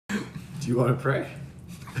Do you want to pray?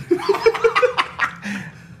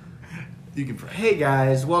 You can pray. Hey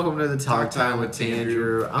guys, welcome to the Talk Time with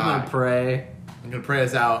Andrew. I'm going to pray. I'm going to pray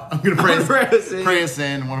us out. I'm going to pray us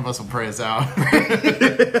in. One of us will pray us out.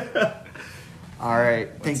 All right.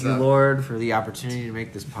 Thank you, Lord, for the opportunity to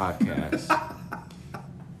make this podcast.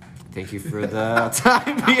 Thank you for the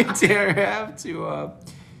time me and Tanner have to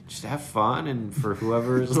just have fun, and for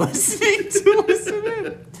whoever is listening to listen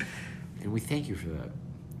in. And we thank you for that.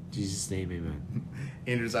 In Jesus' name, amen.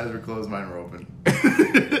 Andrew's eyes were closed, mine were open.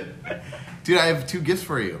 Dude, I have 2 gifts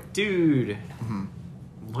for you. Dude. On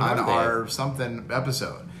our something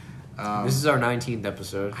episode. This is our 19th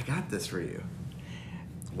episode. I got this for you.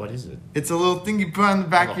 What is it? It's a little thing you put on the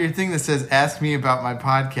back of your thing that says, ask me about my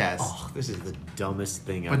podcast. Oh, this is the dumbest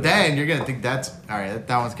thing But then you're going to think that's... All right,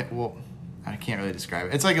 that one's... Well, I can't really describe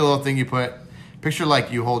it. It's like a little thing you put... Picture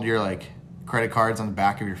like you hold your like credit cards on the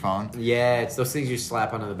back of your phone. Yeah, it's those things you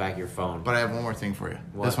slap onto the back of your phone. But I have one more thing for you.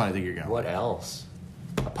 What? This one I think you're going to What else?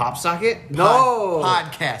 A pop socket? No!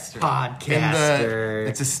 Podcaster. Podcaster.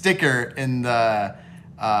 It's a sticker in the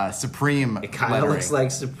Supreme It kind of looks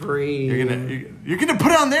like Supreme. You're gonna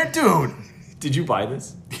put it on there, dude. Did you buy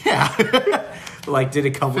this? Yeah. Like, did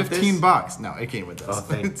it come with this? $15. No, it came with this. Oh,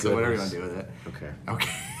 thank So whatever you goodness. want to do with it.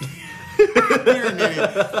 Okay. You're an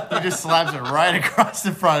idiot. He just slaps it right across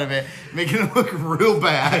the front of it, making it look real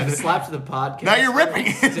bad. It slaps the podcast. Now you're ripping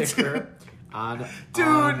it. Sticker on Dude,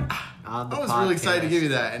 on the I was podcast. really excited to give you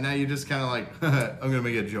that, and now you're just kind of like, I'm gonna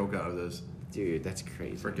make a joke out of this. Dude, that's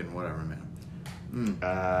crazy. Freaking whatever, man.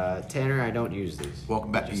 Tanner, I don't use these.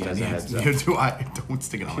 Welcome back. Just as a heads up. Neither do I. Don't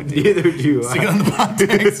stick it on my tape. Neither do Stick it on the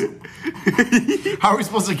podcast. How are we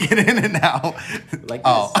supposed to get in it now? Like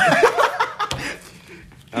this.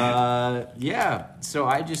 Yeah. So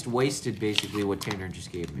I just wasted basically what Tanner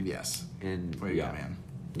just gave me. Yes. And Way to go, man.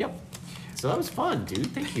 Yep. So that was fun, dude.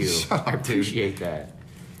 Thank you. Shut up, I appreciate that.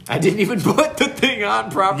 I didn't even put the thing on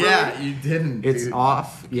properly. Yeah, you didn't. It's dude.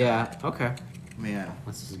 off. Yeah. Okay. Man,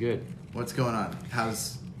 This is good. what's going on?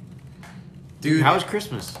 Dude, how was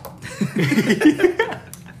Christmas?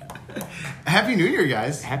 Happy New Year,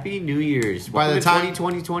 guys. Happy New Year's. By the Welcome to time-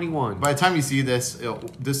 2021. By the time you see this,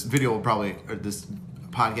 this video will probably, or this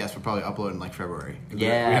podcast will probably upload in like February.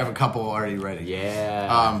 Yeah. We have a couple already ready.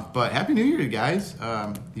 Yeah. But Happy New Year, guys.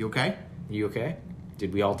 You okay? You okay?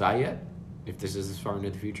 Did we all die yet? If this is this far into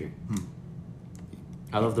the future.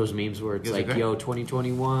 I love those memes where it's You guys like, okay? yo,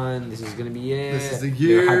 2021, this is going to be it. This is the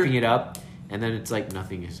year. They're hyping it up, and then it's like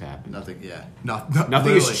nothing has happened. Nothing, yeah. Nothing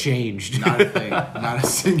literally, has changed. Not a thing. Not a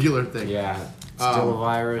singular thing. Yeah. Still a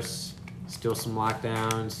virus, still some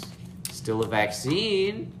lockdowns, still a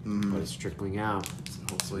vaccine, but it's trickling out.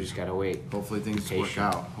 So we just got to wait. Hopefully things Be work patient.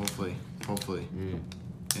 out. Hopefully.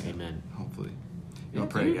 Yeah, Amen. Hopefully. Yeah, You want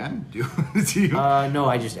to pray dude. again? Do you? No,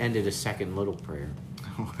 I just ended a second little prayer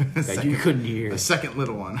that you Second- couldn't hear. A second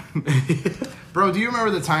little one. Bro, do you remember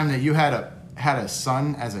the time that you had a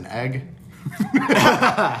son as an egg?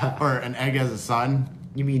 Or an egg as a son?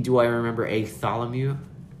 You mean, do I remember Egtholomew?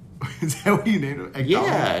 Is that what you named him? Egg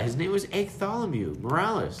Yeah, his name was Egtholomew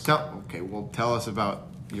Morales. Tell us about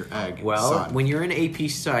your egg Well, son. when you're in AP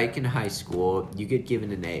Psych in high school, you get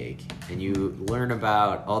given an egg, and you learn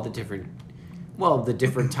about all the different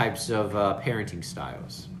types of parenting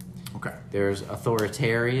styles. Okay. There's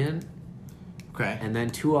authoritarian, Okay. and then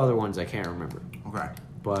 2 other ones I can't remember. Okay.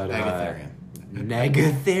 But Negatherian.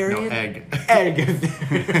 Negatherian? No, egg.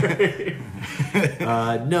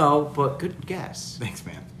 Egatherian. No, but good guess. Thanks,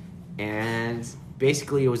 man. And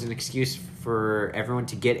basically it was an excuse for everyone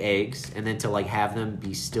to get eggs and then to like have them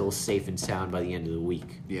be still safe and sound by the end of the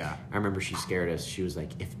week. Yeah. I remember she scared us. She was like,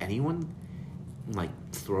 if anyone like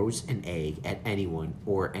throws an egg at anyone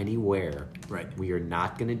or anywhere, Right. we are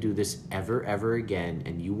not going to do this ever again,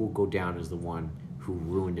 and you will go down as the one who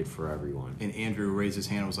ruined it for everyone. And Andrew raised his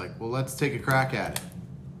hand and was like, well, let's take a crack at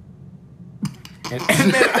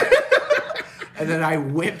it. And then I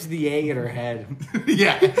whipped the egg at her head.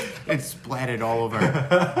 Yeah. It splatted all over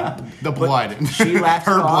the blood. She laughed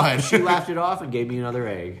Her it off. blood. She laughed it off and gave me another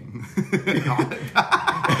egg.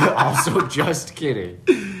 Also, just kidding.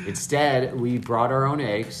 Instead, we brought our own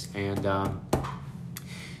eggs, and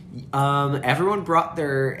everyone brought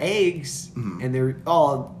their eggs, and they're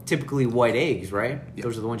all typically white eggs, right? Yep.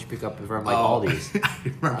 Those are the ones you pick up from like Aldi's.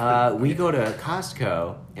 We go to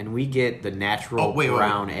Costco, and we get the natural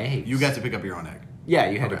brown eggs. You got to pick up your own egg. Yeah,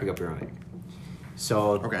 you had to pick up your own egg.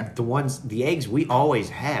 So the eggs we always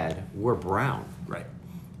had were brown. Right.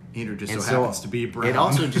 Andrew just And so happens to be brown. It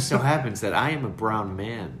also just so happens that I am a brown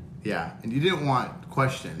man. Yeah, and you didn't want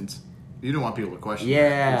questions. You didn't want people to question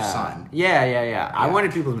your son. Yeah. I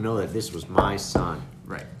wanted people to know that this was my son.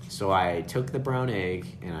 Right. So I took the brown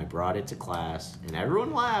egg and I brought it to class, and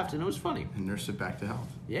everyone laughed, and it was funny. And nursed it back to health.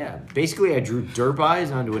 Yeah. Basically, I drew derp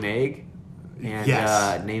eyes onto an egg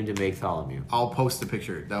and named him Bartholomew. I'll post a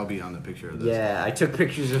picture. That'll be on the picture of this. Yeah, I took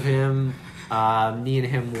pictures of him. Me and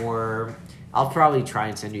him were... I'll probably try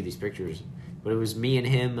and send you these pictures. But it was me and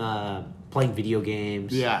him playing video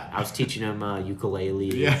games. Yeah. I was teaching him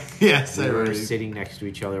ukulele. Yeah. Yes, we were sitting next to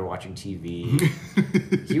each other watching TV.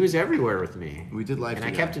 He was everywhere with me. We did life and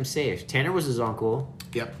together. I kept him safe. Tanner was his uncle.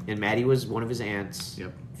 Yep. And Maddie was one of his aunts.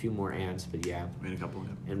 Yep. A few more aunts, but yeah. Made a couple of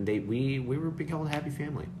them. And we were a big old happy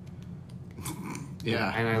family.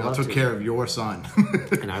 Yeah. And I we took care of your son.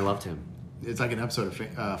 And I loved him. It's like an episode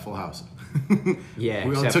of Full House. Yeah.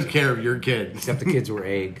 We all took care of your kid. Except the kids were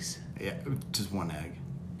eggs. Yeah, just one egg.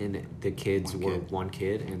 And the kids were one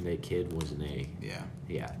kid, and the kid was an egg. Yeah.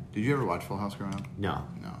 Yeah. Did you ever watch Full House growing up? No.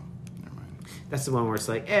 No. Never mind. That's the one where it's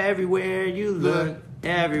like, everywhere you look,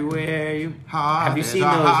 everywhere you... Hide Have you seen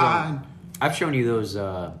those... I've shown you those...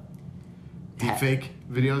 Deepfake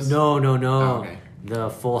videos? No. Oh, okay. The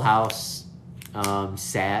Full House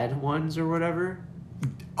sad ones or whatever.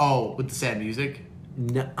 Oh, with the sad music?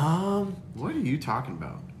 No, What are you talking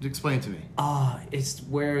about? Explain it to me. it's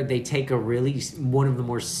where they take one of the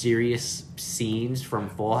more serious scenes from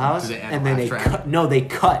Full House, Do they add and a then laugh they track? cut. No, they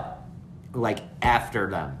cut like after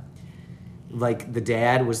them. Like the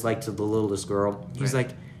dad was like to the littlest girl. He's Right.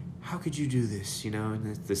 like, "How could you do this?" You know, and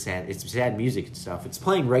it's sad music and stuff. It's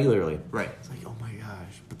playing regularly. Right. It's like, oh my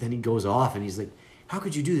gosh! But then he goes off and he's like, "How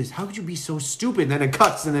could you do this? How could you be so stupid?" And then it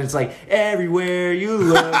cuts, and then it's like, everywhere you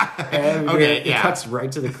look, everywhere. Okay, yeah. It cuts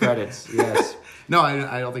right to the credits. Yes. No,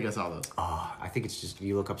 I don't think I saw those. Oh, I think it's just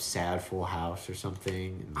you look up "sad Full House" or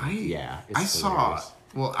something. I It's saw. hilarious.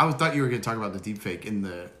 Well, I thought you were going to talk about the deepfake in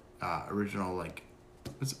the original, like,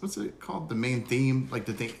 what's it called? The main theme, like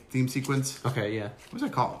the theme sequence. Okay, yeah. What's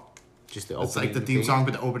it called? Just the It's opening like the theme song,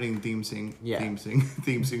 but the opening theme sing. Yeah. Theme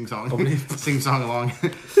sing song. Opening- sing song along.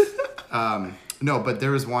 No, but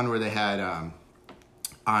there was one where they had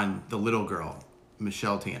on the little girl,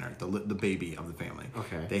 Michelle Tanner, the baby of the family.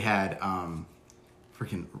 Okay. They had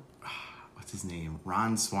freaking what's his name?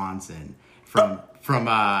 Ron Swanson from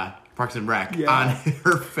Parks and Rec on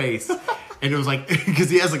her face. And it was like, because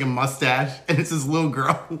he has like a mustache, and it's this little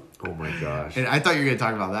girl. Oh my gosh. And I thought you were going to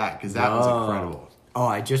talk about that, because that was incredible. Oh,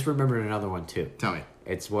 I just remembered another one too. Tell me.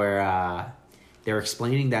 It's where they're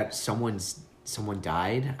explaining that someone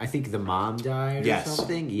died. I think the mom died or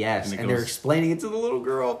something. Yes. And they're explaining it to the little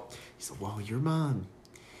girl. He's like, well, your mom,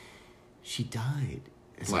 she died.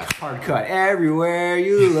 It's like hard cut. Everywhere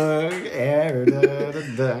you look. Our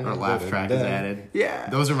laugh track is added. Yeah.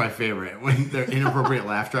 Those are my favorite, when they're inappropriate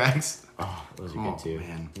laugh tracks. Oh, those are good too.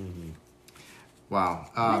 Man. Mm-hmm. Wow.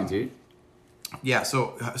 Yeah, dude. Yeah,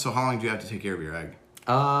 so how long do you have to take care of your egg?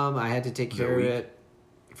 I had to take care of it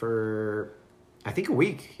for, I think, a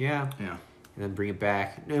week. Yeah. Yeah. And then bring it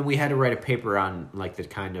back. And we had to write a paper on like the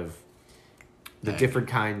kind of the different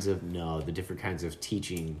kinds of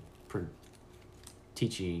parenting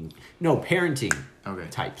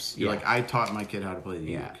types. You're like, I taught my kid how to play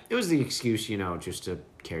the uke. It was the excuse, just to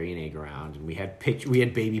carry an egg around, and we had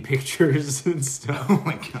baby pictures and stuff. Oh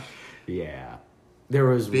my god. Yeah. There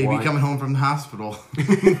was baby coming home from the hospital.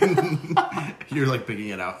 You're like picking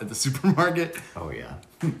it out at the supermarket. Oh yeah.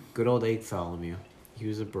 Good old Bartholomew. He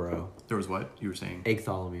was a bro. There was what? You were saying?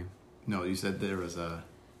 Bartholomew. No, you said there was a...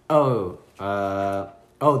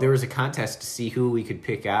 there was a contest to see who we could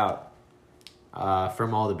pick out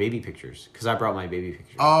from all the baby pictures. Because I brought my baby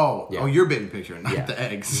picture. Oh, your baby picture, not the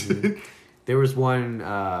eggs. Mm-hmm. There was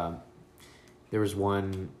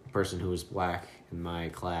one person who was black in my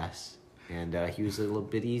class. And he was a little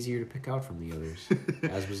bit easier to pick out from the others,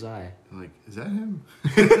 as was I. I'm like, is that him?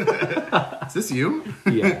 Is this you?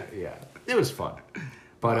 Yeah. It was fun.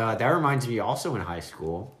 But that reminds me also in high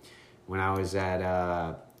school, when I was at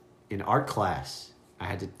in art class, I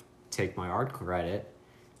had to take my art credit.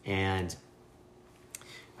 And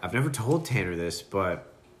I've never told Tanner this,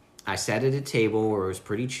 but I sat at a table where it was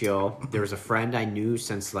pretty chill. There was a friend I knew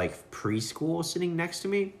since like preschool sitting next to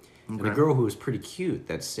me. And a girl who was pretty cute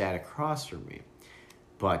that sat across from me.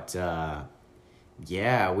 But, we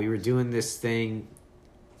were doing this thing,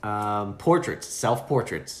 portraits,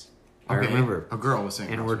 self-portraits. I remember. A girl was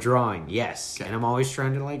saying. And we're drawing, yes. Okay. And I'm always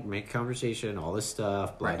trying to, like, make conversation, all this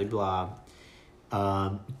stuff, blah, blah.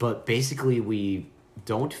 But basically, we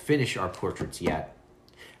don't finish our portraits yet.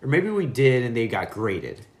 Or maybe we did and they got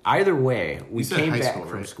graded. Either way, we came back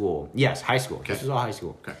from school. Yes, high school. Okay. This was all high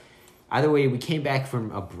school. Okay. Either way, we came back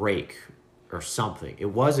from a break or something. It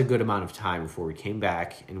was a good amount of time before we came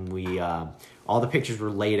back, and we all the pictures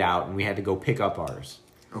were laid out, and we had to go pick up ours.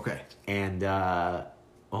 Okay. And,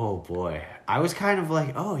 oh boy, I was kind of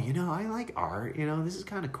like, oh, I like art, this is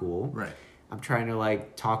kind of cool. Right. I'm trying to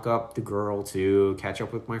like talk up the girl too, catch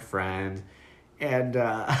up with my friend. And,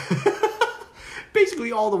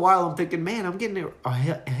 basically all the while I'm thinking, man, I'm getting a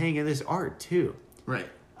hang of this art too. Right.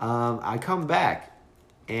 I come back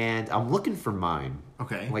and I'm looking for mine.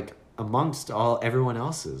 Okay. Like amongst everyone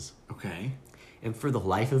else's. Okay. And for the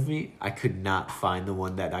life of me, I could not find the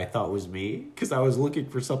one that I thought was me because I was looking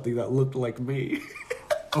for something that looked like me.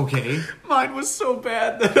 Okay. Mine was so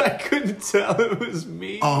bad that I couldn't tell it was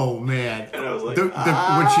me. Oh, man. And I was like,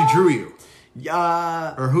 when she drew you?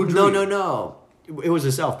 Or who drew you? No. It was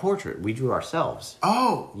a self-portrait. We drew ourselves.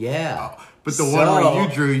 Oh. Yeah. Oh. But the one where you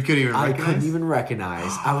drew, you couldn't even recognize? I couldn't even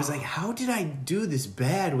recognize. I was like, how did I do this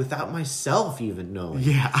bad without myself even knowing?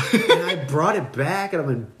 Yeah. And I brought it back, and I'm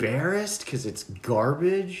embarrassed because it's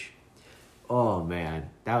garbage. Oh, man.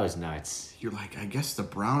 That was nuts. You're like, I guess the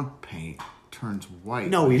brown paint turns white.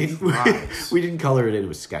 No, we didn't. We didn't color it in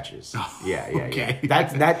with sketches. Oh, yeah. okay.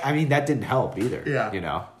 That didn't help either.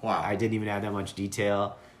 Yeah. Wow. I didn't even have that much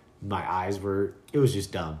detail. My eyes it was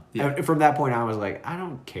just dumb. Yeah. And from that point on, I was like, I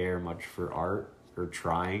don't care much for art or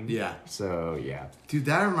trying. Yeah. So, yeah. Dude,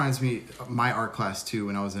 that reminds me of my art class, too,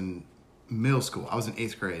 when I was in middle school. I was in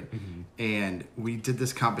 8th grade. Mm-hmm. And we did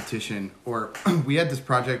this competition, or we had this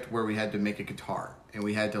project where we had to make a guitar. And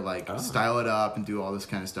we had to, style it up and do all this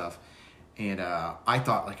kind of stuff. And I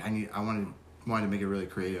thought, I wanted to make it really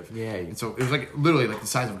creative. Yeah. And so it was, literally, the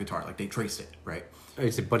size of a guitar. They traced it, right?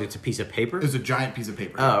 But it's a piece of paper? It was a giant piece of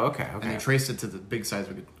paper. Oh, okay. And they traced it to the big size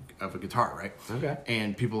of a guitar, right? Okay.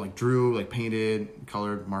 And people drew, painted,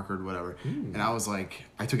 colored, markered, whatever. And I was I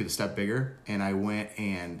took it a step bigger, and I went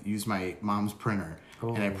and used my mom's printer,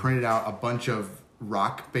 and I printed out a bunch of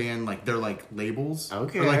rock band, their labels.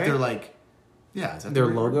 Okay. Or, their yeah, is that their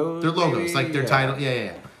logos? Their logos, maybe? their title.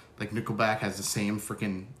 Yeah. Nickelback has the same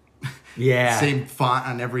freaking. Yeah. Same font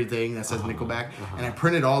on everything that says Nickelback. And I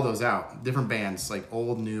printed all those out. Different bands,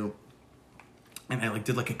 old, new. And I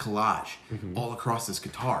did a collage all across this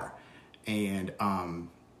guitar. And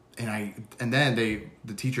then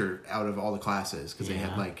the teacher out of all the classes, because they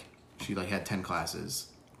had she had 10 classes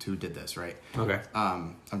who did this, right? Okay.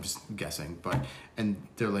 I'm just guessing, and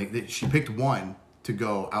they're she picked one to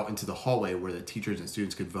go out into the hallway where the teachers and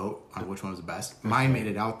students could vote on which one was the best. Mine made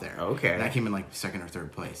it out there. Okay. And I came in second or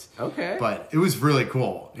third place. Okay. But it was really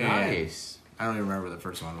cool. Nice. And I don't even remember what the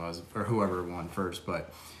first one was, or whoever won first,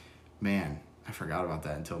 but man, I forgot about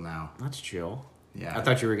that until now. That's chill. Yeah. I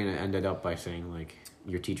thought you were going to end it up by saying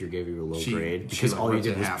your teacher gave you a low grade because all you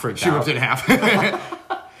did was print She ripped out it in half.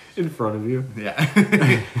 in front of you. Yeah.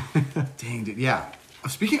 Dang, dude. Yeah.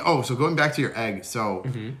 So going back to your egg, so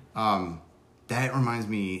that reminds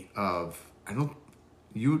me of,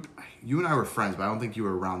 you and I were friends, but I don't think you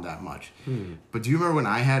were around that much. But do you remember when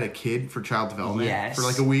I had a kid for child development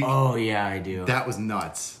for a week? Oh, yeah, I do. That was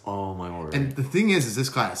nuts. Oh, my word. And the thing is this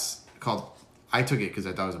class I took it because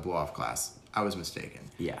I thought it was a blow-off class. I was mistaken.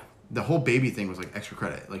 Yeah. The whole baby thing was extra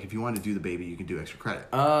credit. If you wanted to do the baby, you could do extra credit.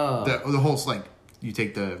 Oh. The whole, you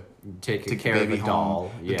take care of the doll.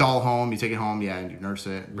 The doll home, you take it home, and you nurse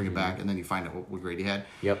it, bring it back, and then you find out what grade you had.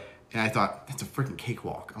 Yep. And I thought, that's a freaking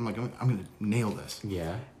cakewalk. I'm going to nail this.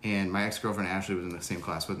 Yeah. And my ex-girlfriend, Ashley, was in the same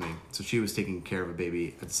class with me. So she was taking care of a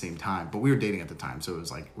baby at the same time. But we were dating at the time. So it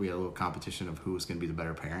was we had a little competition of who was going to be the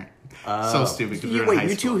better parent. So stupid. Because we were in high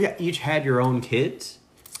school. You two each had your own kids?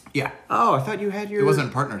 Yeah. Oh, I thought you had your... It wasn't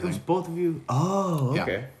a partner thing. It was both of you... Oh,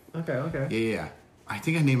 okay. Yeah. Okay. Yeah. I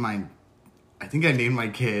think I named my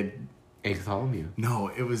kid... Bartholomew. No,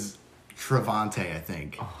 it was Travante, I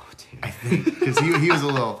think. Oh, damn. I think. Because he was a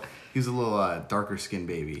little... He was a little darker skinned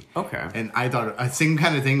baby. Okay. And I thought, same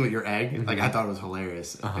kind of thing with your egg. I thought it was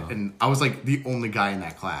hilarious. And I was the only guy in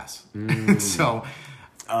that class. So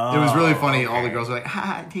it was really funny. Okay. All the girls were like,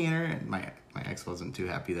 "Hi, Tanner." And my ex wasn't too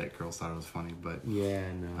happy that girls thought it was funny. But yeah,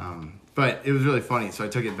 no. But it was really funny. So I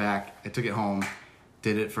took it back. I took it home.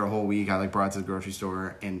 Did it for a whole week. I brought it to the grocery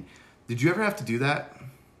store. And did you ever have to do that?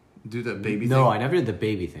 Do the baby thing? No, I never did the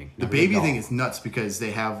baby thing. The baby thing is nuts because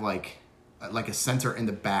they have a sensor in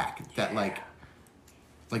the back that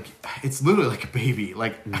it's literally like a baby.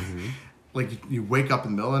 You wake up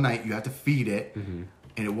in the middle of the night, you have to feed it, and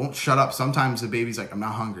it won't shut up. Sometimes the baby's like, "I'm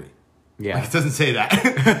not hungry." Yeah. It doesn't say that.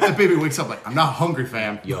 The baby wakes up like, "I'm not hungry,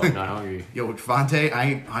 fam." Yo, I'm not hungry. Yo, Fonte,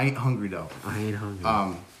 I ain't hungry though. I ain't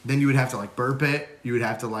hungry. Then you would have to burp it. You would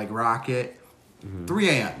have to rock it. 3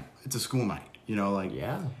 a.m. It's a school night.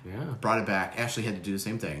 Yeah. Brought it back. Ashley had to do the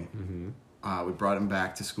same thing. We brought him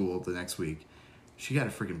back to school the next week. She got a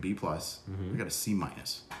freaking B+. I got a C-.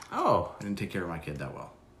 Oh. I didn't take care of my kid that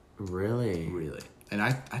well. Really? Really. And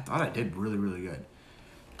I thought I did really, really good.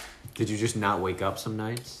 Did you just not wake up some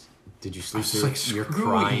nights? Did you sleep through it? You're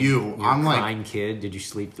crying. You're crying kid. Did you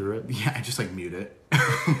sleep through it? Yeah, I just like mute it.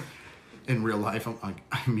 In real life, I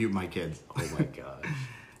mute my kids. Oh my god.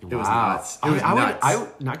 It was nuts. It was nuts. I would,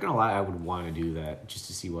 not gonna lie, I would want to do that just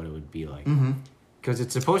to see what it would be like. Because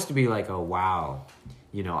it's supposed to be like, oh wow,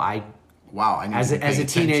 you know, I need as a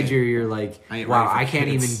teenager, you're like, wow, I can't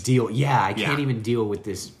even deal. Yeah, I can't even deal with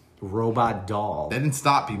this robot doll. That didn't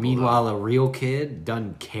stop people. Meanwhile, a real kid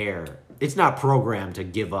doesn't care. It's not programmed to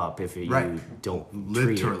give up if you don't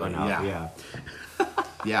treat it enough. Yeah.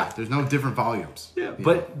 Yeah, there's no different volumes. Yeah.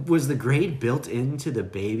 But was the grade built into the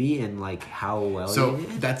baby and like how well So you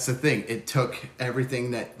did? that's the thing. It took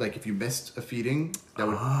everything that, like, if you missed a feeding, that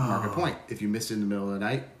would mark a point. If you missed it in the middle of the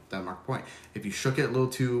night, that would mark a point. If you shook it a little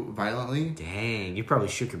too violently. Dang, you probably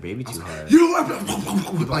shook your baby too hard. You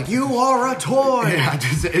are a toy. Yeah,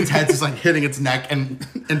 its head's just like hitting its neck and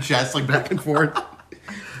chest like back and forth.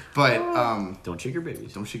 But don't shake your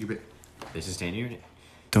babies. Don't shake your baby. This is Tanner.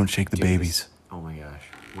 Don't shake the babies. Oh my gosh.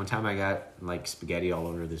 One time I got like spaghetti all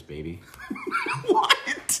over this baby.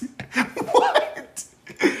 What? What?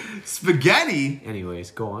 Spaghetti?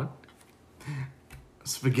 Anyways, go on.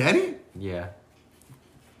 Spaghetti? Yeah.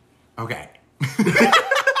 Okay.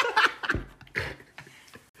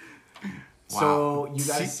 So you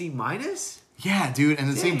got a C minus? Yeah, dude. And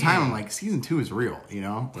at the same time, I'm like, season 2 is real, you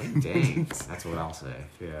know? Dang. That's what I'll say.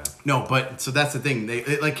 Yeah. No, but so that's the thing.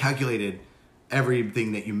 It like calculated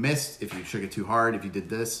everything that you missed, if you shook it too hard, if you did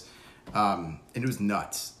this. And it was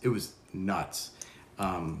nuts. It was nuts.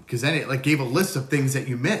 Because then it like gave a list of things that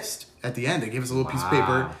you missed at the end. It gave us a little piece of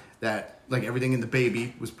paper that like everything in the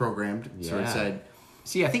baby was programmed. Yeah. So it said...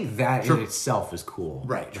 See, I think that in itself is cool.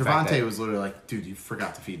 Right. Trevante was literally like, dude, you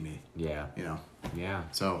forgot to feed me. Yeah. You know? Yeah.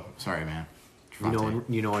 So, sorry, man.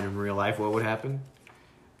 You know in real life what would happen?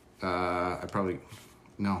 I probably...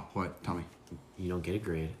 No, what? Tell me. You don't get a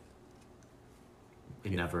grade.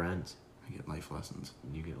 It never ends. I get life lessons.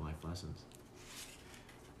 You get life lessons.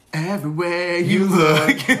 Everywhere you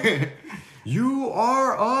look. You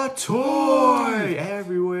are a toy.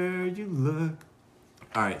 Everywhere you look.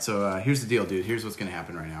 All right, so here's the deal, dude. Here's what's going to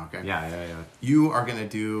happen right now, okay? Yeah. You are going to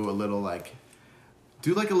do a little, like...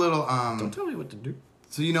 Do, like, a little... Don't tell me what to do.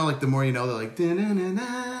 So, you know, like, the more you know, they're like...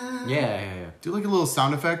 Da-na-na-na. Yeah. Do, like, a little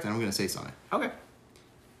sound effect, and I'm going to say something. Okay.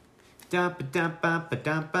 Tanner's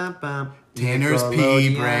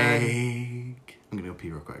pee break. I'm going to go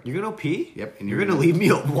pee real quick. You're going to pee? Yep. And you're going to leave me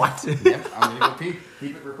what? Yep, I'm going to go pee.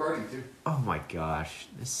 Keep it recording, too. Oh, my gosh.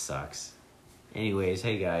 This sucks. Anyways,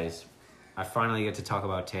 hey, guys. I finally get to talk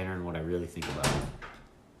about Tanner and what I really think about him.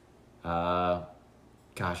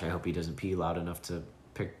 Gosh, I hope he doesn't pee loud enough to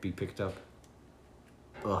be picked up.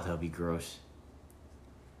 Oh, that'll be gross.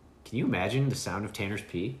 Can you imagine the sound of Tanner's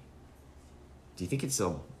pee? Do you think it's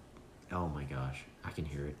so... Oh my gosh, I can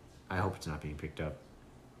hear it. I hope it's not being picked up.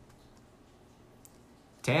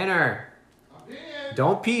 Tanner! I'm peeing.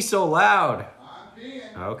 Don't pee so loud. I'm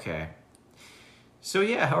peeing. Okay. So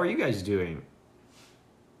yeah, how are you guys doing?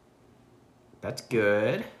 That's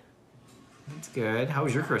good. That's good. How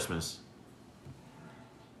was your Christmas?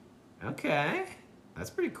 Okay.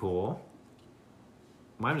 That's pretty cool.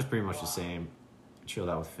 Mine was pretty much the same. Chilled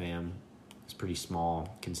out with fam. It's pretty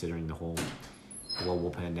small considering the whole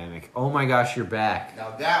global pandemic. Oh my gosh, you're back.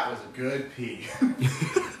 Now that was a good pee.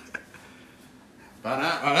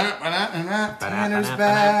 Tanner's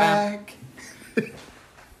back.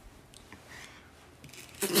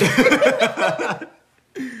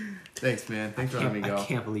 Thanks, man. Thanks for letting me go. I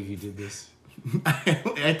can't believe you did this.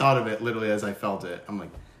 I thought of it literally as I felt it. I'm like,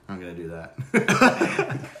 I'm gonna do that.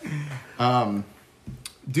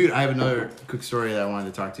 Dude, I have another quick story that I wanted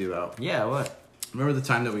to talk to you about. Yeah, what? Remember the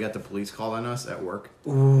time that we got the police called on us at work?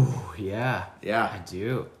 Ooh, yeah. Yeah. I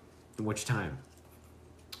do. Which time?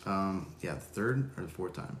 Yeah, the third or the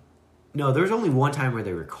fourth time. No, there was only one time where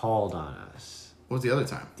they were called on us. What was the other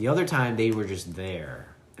time? The other time they were just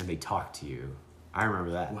there and they talked to you. I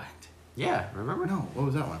remember that. What? Yeah, remember? No, what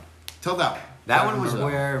was that one? Tell that one. That one was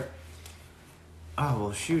where... Oh,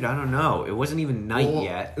 well, shoot, I don't know. It wasn't even night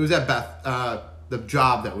yet. It was at Beth, the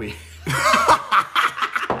job that we...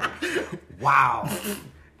 Wow.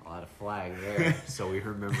 A lot of flag there. So we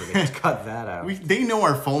remember to cut that out. They know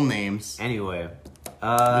our full names. Anyway.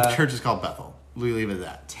 The church is called Bethel. We leave it at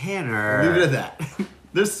that. Tanner. Leave it at that.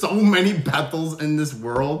 There's so many Bethels in this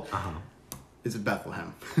world. Uh-huh. It's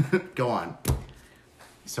Bethlehem. Go on.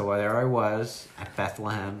 So there I was at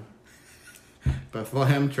Bethlehem.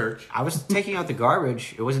 Bethlehem Church. I was taking out the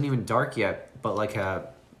garbage. It wasn't even dark yet, but like a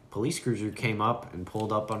police cruiser came up and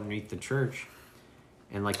pulled up underneath the church.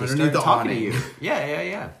 and like they started talking to you.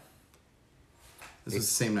 Yeah. This was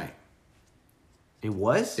the same night. It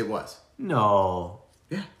was? It was. No.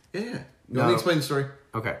 Yeah. Let me explain the story.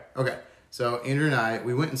 Okay. So Andrew and I,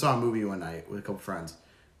 we went and saw a movie one night with a couple friends.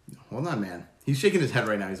 Hold on, man. He's shaking his head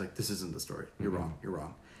right now. He's like, "This isn't the story. You're wrong. You're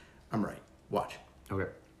wrong. I'm right. Watch." Okay.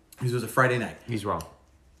 It was a Friday night. He's wrong.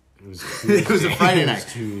 It was a Friday night. It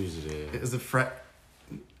was Tuesday. It was a Friday.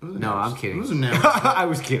 No, I'm kidding. It was an average. I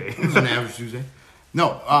was kidding. It was an average Tuesday.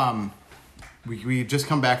 No, we had just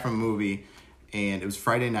come back from a movie, and it was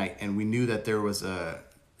Friday night, and we knew that there was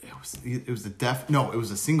it was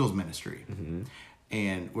a singles ministry,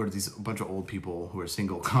 and where a bunch of old people who are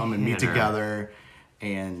single come and meet together,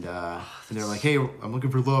 and they're like, "Hey, I'm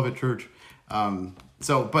looking for love at church."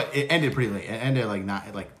 But it ended pretty late. It ended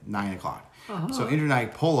at 9 o'clock. So Andrew and I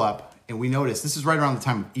pull up, and we notice this is right around the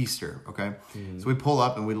time of Easter. Okay, so we pull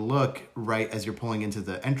up and we look right as you're pulling into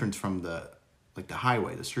the entrance from the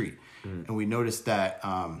highway, the street, and we notice that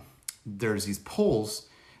there's these poles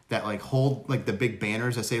that like hold like the big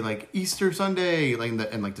banners that say like Easter Sunday, like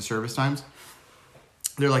and like the service times.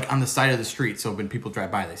 They're like on the side of the street, so when people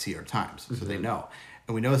drive by, they see our times, so they know.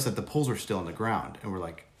 And we noticed that the poles were still on the ground, and we're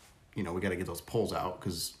like, we got to get those poles out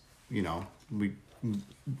because we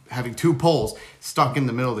having two poles stuck in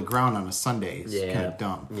the middle of the ground on a Sunday is kind of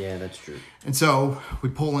dumb. Yeah, that's true. And so we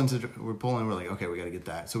pull in. We're like, okay, we got to get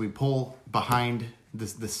that. So we pull behind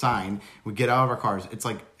the sign. We get out of our cars.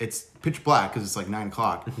 It's pitch black because it's like 9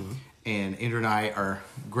 o'clock. And Andrew and I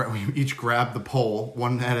we each grab the pole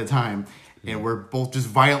one at a time. And we're both just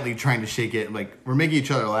violently trying to shake it. Like we're making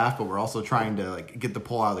each other laugh, but we're also trying to like get the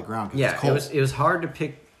pole out of the ground. Yeah, it's cold. It was hard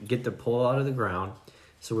to get the pole out of the ground.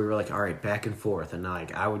 So we were like, all right, back and forth. And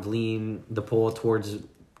like I would lean the pole towards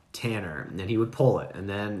Tanner, and then he would pull it. And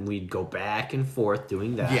then we'd go back and forth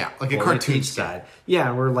doing that. Yeah, like a cartoon side. Yeah,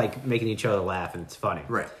 and we're like making each other laugh, and it's funny.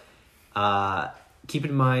 Right. Keep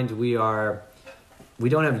in mind, we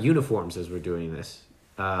don't have uniforms as we're doing this.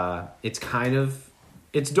 It's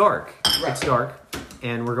dark. Right. It's dark,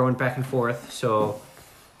 and we're going back and forth. So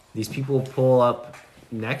these people pull up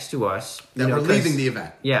next to us. That we're leaving the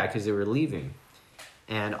event. Yeah, because they were leaving.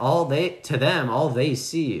 And all they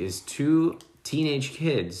see is two teenage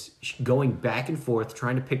kids going back and forth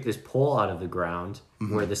trying to pick this pole out of the ground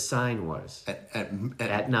where the sign was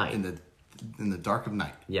at night in the dark of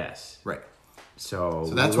night. Yes, right. So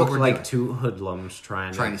that's what we're like doing. two hoodlums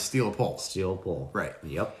trying to steal a pole. Steal a pole. Right.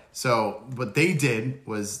 Yep. So what they did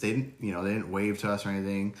was they didn't wave to us or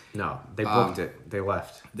anything. No, they booked it. They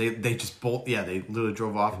left. They just they literally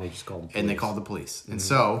drove off. And they just called the police. And they called the police. And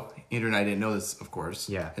so Andrew and I didn't know this, of course.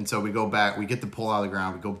 Yeah. And so we go back. We get the pole out of the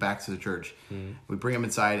ground. We go back to the church. We bring him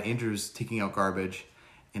inside. Andrew's taking out garbage,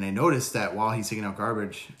 and I noticed that while he's taking out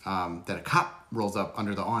garbage, that a cop rolls up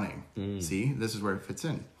under the awning. See, this is where it fits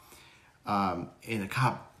in. And the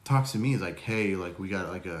cop talks to me. He's like, "Hey, like we got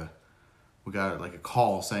a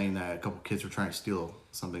call saying that a couple kids were trying to steal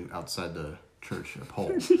something outside the church, a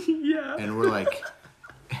pole." Yeah. And we're like,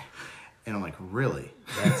 and I'm like, "Really?"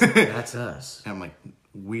 That's us. And I'm like,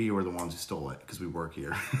 "We were the ones who stole it because we work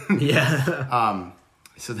here." Yeah.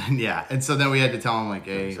 So then we had to tell him like,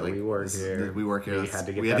 "Hey, so like we work here. We work here.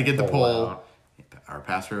 We had to get the pole. Out. Our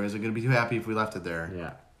pastor isn't going to be too happy if we left it there."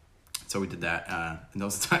 Yeah. So we did that, and that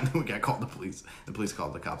was the time that we got called the police. The police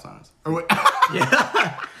called the cops on us. Or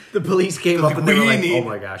yeah, the police came up and they were like, "Oh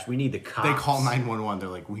my gosh, we need the cops." They call 911. They're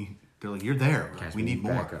like, "You're there. Guys, we need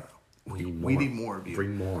more. Backup. We need more of you.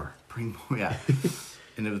 Bring more. Yeah."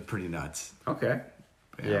 And it was pretty nuts. Okay.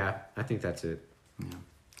 Yeah, I think that's it.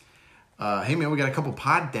 Yeah. Hey man, we got a couple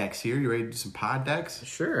pod decks here. You ready to do some pod decks?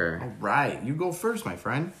 Sure. All right, you go first, my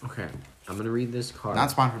friend. Okay. I'm going to read this card.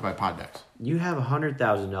 Not sponsored by Pod Decks. You have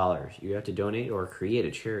 $100,000. You have to donate or create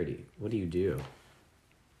a charity. What do you do?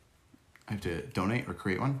 I have to donate or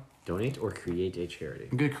create one? Donate or create a charity.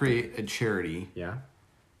 I'm going to create a charity. Yeah.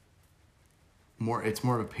 It's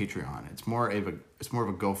more of a Patreon. It's more of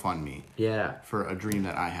a GoFundMe. Yeah. For a dream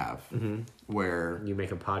that I have. Where you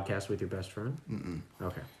make a podcast with your best friend?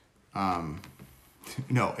 Okay.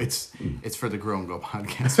 No, it's for the Grow and Go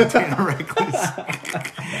podcast with Tanner Reckless.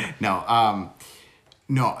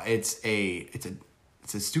 No, it's a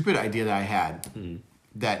stupid idea that I had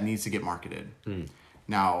that needs to get marketed.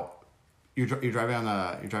 Now, you're driving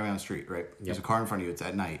on the street, right? Yep. There's a car in front of you. It's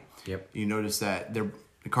at night. Yep. You notice that the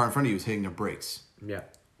car in front of you is hitting their brakes. Yeah.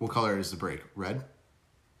 What color is the brake? Red?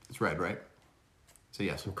 It's red, right? So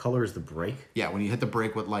yes. What color is the brake? Yeah, when you hit the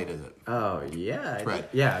brake, what light is it? Oh, yeah. It's red.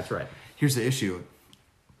 Yeah, that's right. Here's the issue.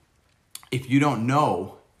 If you don't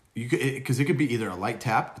know, because it could be either a light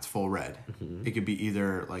tap, it's full red. It could be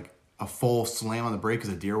either like a full slam on the brake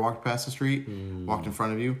because a deer walked past the street, walked in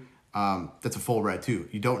front of you, that's a full red too.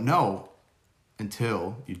 You don't know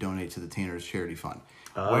until you donate to the Tanner's Charity Fund,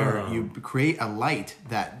 where you create a light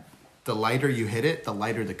that the lighter you hit it, the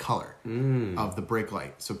lighter the color of the brake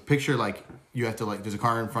light. So picture like you have to like, there's a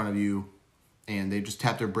car in front of you and they just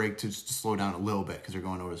tap their brake to just slow down a little bit because they're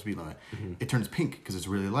going over the speed limit. It turns pink because it's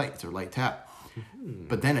really light. It's a light tap.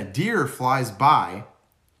 But then a deer flies by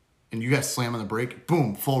and you guys slam on the brake,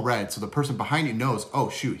 boom, full red. So the person behind you knows, oh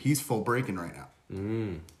shoot, he's full braking right now.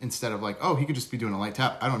 Instead of like, oh, he could just be doing a light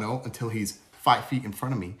tap. I don't know until he's 5 feet in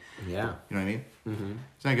front of me. Yeah. You know what I mean?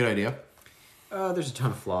 It's not a good idea. There's a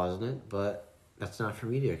ton of flaws in it, but that's not for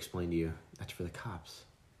me to explain to you. That's for the cops.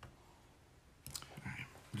 All right.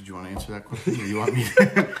 Did you want to answer that question, or you want me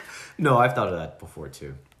to? No, I've thought of that before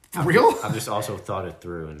too. For real? I've just also thought it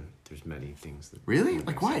through, and there's many things that. Really?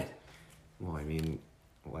 Like what? Well, I mean,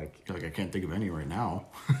 like. I can't think of any right now.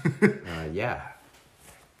 Yeah.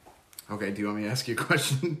 Okay. Do you want me to ask you a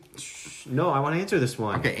question? No, I want to answer this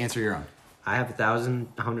one. Okay, answer your own. I have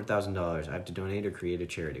 $100,000. I have to donate or create a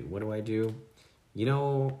charity. What do I do? You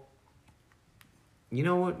know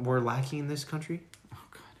what we're lacking in this country? Oh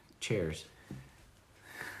God. Chairs.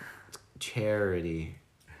 Charity.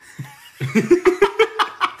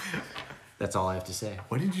 That's all I have to say.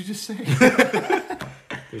 What did you just say?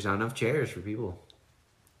 There's not enough chairs for people.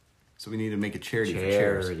 So we need to make a charity for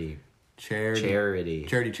Charity. chairs. Charity.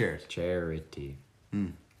 Charity chairs. Charity.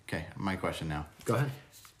 Okay, my question now. Go ahead.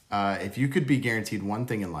 If you could be guaranteed one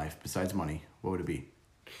thing in life besides money, what would it be?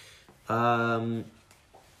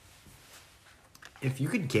 If you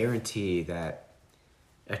could guarantee that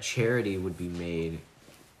a charity would be made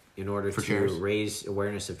in order to chairs? raise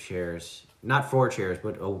awareness of chairs, not for chairs,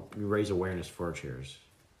 but raise awareness for chairs,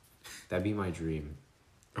 that'd be my dream.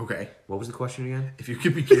 Okay. What was the question again? If you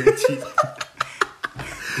could be guaranteed...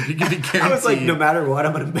 if you could be guaranteed... I was like, no matter what,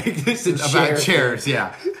 I'm going to make this a chair. About chairs,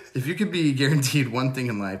 yeah. If you could be guaranteed one thing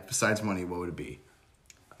in life besides money, what would it be?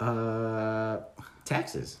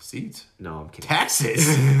 Taxes. Seeds. No, I'm kidding.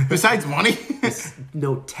 Taxes? Besides money?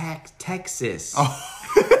 No, Texas. Oh.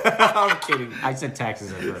 I'm kidding. I said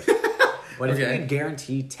taxes at first. But if you can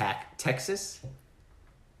guarantee Texas,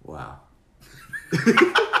 wow.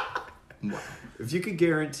 Wow. If you could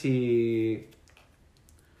guarantee,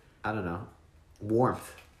 I don't know,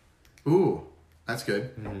 warmth. Ooh, that's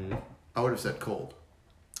good. I would have said cold.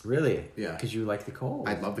 Really? Yeah. Because you like the cold.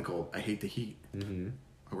 I love the cold. I hate the heat.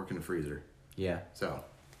 I work in a freezer. Yeah. So,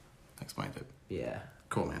 that explains it. Yeah.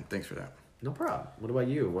 Cool, man. Thanks for that. No problem. What about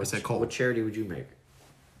you? I said cold. What charity would you make?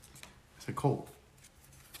 I said cold.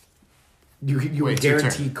 You would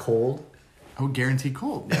guarantee cold? I would guarantee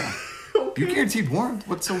cold, yeah. Okay. You guaranteed warmth.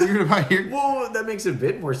 What's so weird about here? Well, that makes a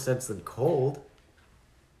bit more sense than cold.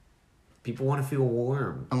 People want to feel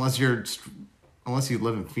warm. Unless you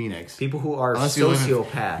live in Phoenix. People who are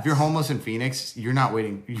sociopaths. If you're homeless in Phoenix, you're not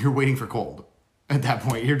waiting. You're waiting for cold. At that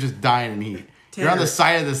point, you're just dying in heat. Tanner, you're on the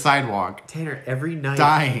side of the sidewalk. Tanner, every night.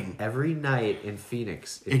 Dying. Every night in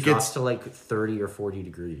Phoenix, it drops to like 30 or 40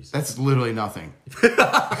 degrees. That's literally nothing.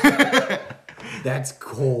 That's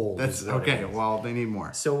cold. That's okay. Well, they need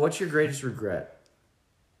more. So what's your greatest regret?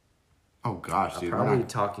 Oh, gosh, dude. Probably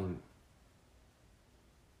talking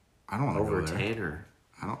I don't want to over go there. Tanner.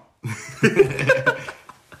 I don't.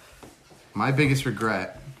 My biggest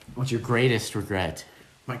regret. What's your greatest regret?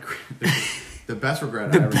 The best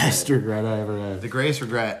regret. Regret I ever had. The greatest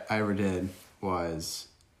regret I ever did was.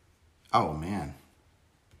 Oh man.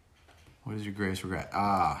 What is your greatest regret?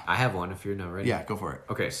 I have one. If you're not ready. Yeah, go for it.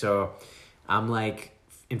 Okay, so I'm like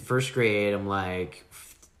in first grade. I'm like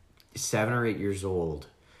 7 or 8 years old,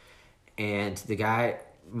 and the guy,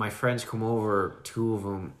 my friends come over. 2 of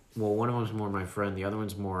them. Well, one of them's more my friend. The other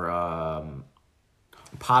one's more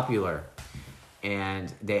popular.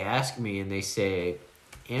 And they ask me, and they say,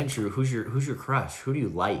 "Andrew, who's your crush? Who do you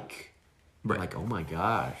like?" Right. I'm like, "Oh my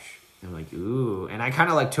gosh!" And I'm like, "Ooh!" And I kind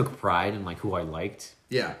of like took pride in like who I liked.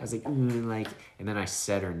 Yeah. I was like, "Ooh," like, and then I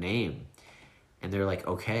said her name, and they're like,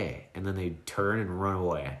 "Okay," and then they turn and run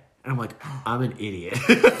away, and I'm like, "I'm an idiot."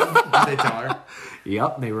 Did they tell her?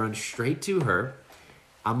 Yep. They run straight to her.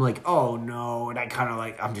 I'm like, "Oh no!" And I kind of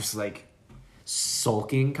like, I'm just like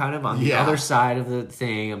sulking, kind of on the other side of the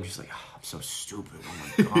thing. I'm just like, oh, I'm so stupid.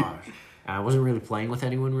 Oh my gosh. And I wasn't really playing with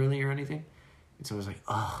anyone really or anything. And so I was like,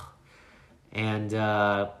 ugh. And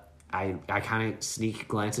I kind of sneak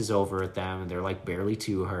glances over at them, and they're like barely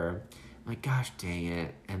to her. I'm like, gosh dang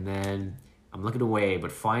it. And then I'm looking away,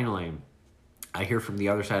 but finally I hear from the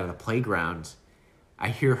other side of the playground, I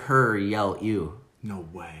hear her yell, "Ew." No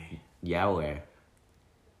way. Yahweh.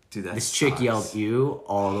 Dude, this chick yelled "ew"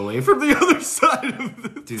 all the way from the other side of the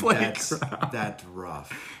playground. That's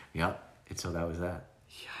rough. Yep. And so that was that.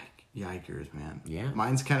 Yikers, man. Yeah.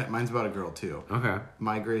 Mine's about a girl too. Okay.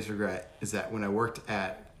 My greatest regret is that when I worked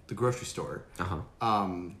at the grocery store,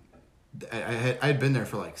 I had been there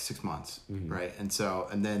for like 6 months, right? And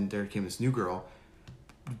then there came this new girl.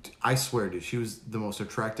 I swear, dude, she was the most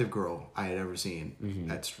attractive girl I had ever seen.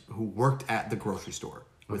 Who worked at the grocery store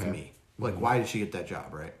with me. Like, why did she get that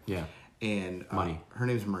job, right? Yeah. And money. Her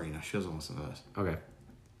name's Marina. She doesn't listen to this. Okay.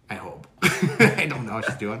 I hope. I don't know what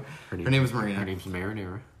she's doing. Her name is Marina. Her name's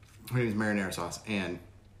marinara. Her name's marinara sauce, and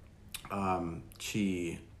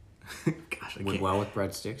she, gosh, I went can't. well with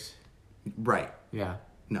breadsticks. Right. Yeah.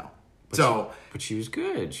 No. But she was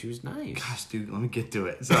good. She was nice. Gosh, dude, let me get to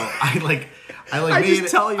it. So I made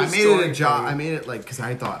it a job. I made it like because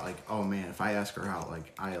I thought like, oh man, if I ask her out,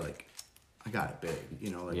 like I got it big,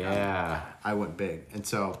 you know, like I went big, and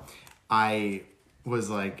so I was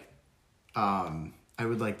like, I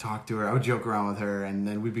would like talk to her, I would joke around with her, and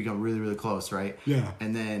then we'd become really, really close, right? Yeah.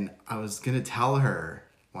 And then I was gonna tell her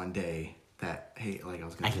one day that, hey, like I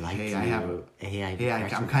was gonna say, hey,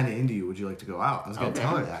 I'm kind of into you. Would you like to go out? I was gonna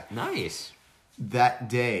tell her that. Nice. That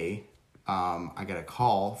day, I got a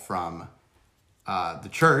call from the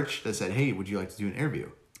church that said, hey, would you like to do an interview?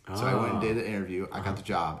 So I went and did the interview. I got the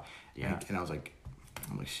job. Yeah. And I was like,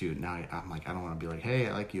 shoot, now I'm like, I don't want to be like, hey,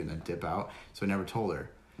 I like you, and then dip out. So I never told her.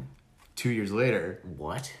 2 years later.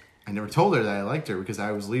 What? I never told her that I liked her because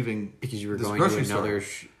I was leaving. Because you were going to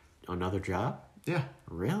another job? Yeah.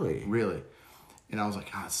 Really? Really. And I was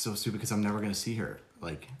like, it's so stupid because I'm never going to see her.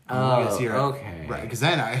 Like, I'm not going to see her. Okay. Right. Because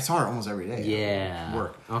then I saw her almost every day. Yeah.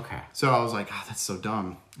 Work. Okay. So I was like, that's so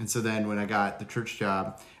dumb. And so then when I got the church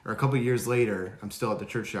job, or a couple of years later, I'm still at the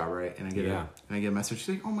church job, right? And I get a message. She's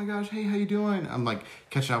like, oh my gosh, hey, how you doing? I'm like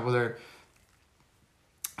catching up with her.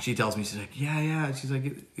 She tells me, she's like, yeah. She's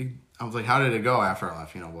like, I was like, how did it go after I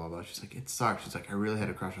left? You know, blah, blah. She's like, it sucked. She's like, I really had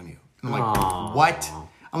a crush on you. And I'm like, what?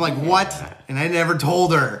 I'm like, what? And I never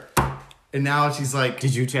told her. And now she's like...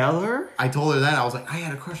 Did you tell her? I told her that. I was like, I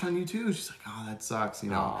had a crush on you too. She's like, oh, that sucks, you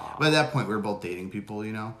know. But at that point, we were both dating people,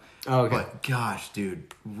 you know. Oh, okay. But gosh,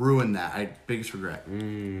 dude, ruined that. Biggest regret.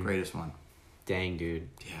 Greatest one. Dang, dude.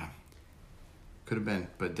 Yeah. Could have been,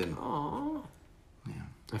 but didn't. Aww. Yeah.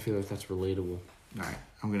 I feel like that's relatable. All right.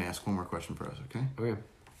 I'm going to ask one more question for us, okay? Okay.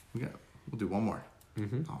 We'll do one more.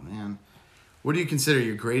 Oh, man. What do you consider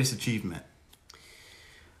your greatest achievement?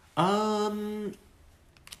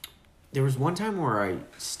 There was one time where I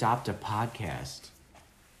stopped a podcast.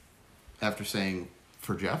 After saying,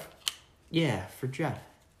 for Jeff? Yeah, for Jeff.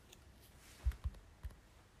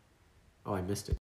 Oh, I missed it.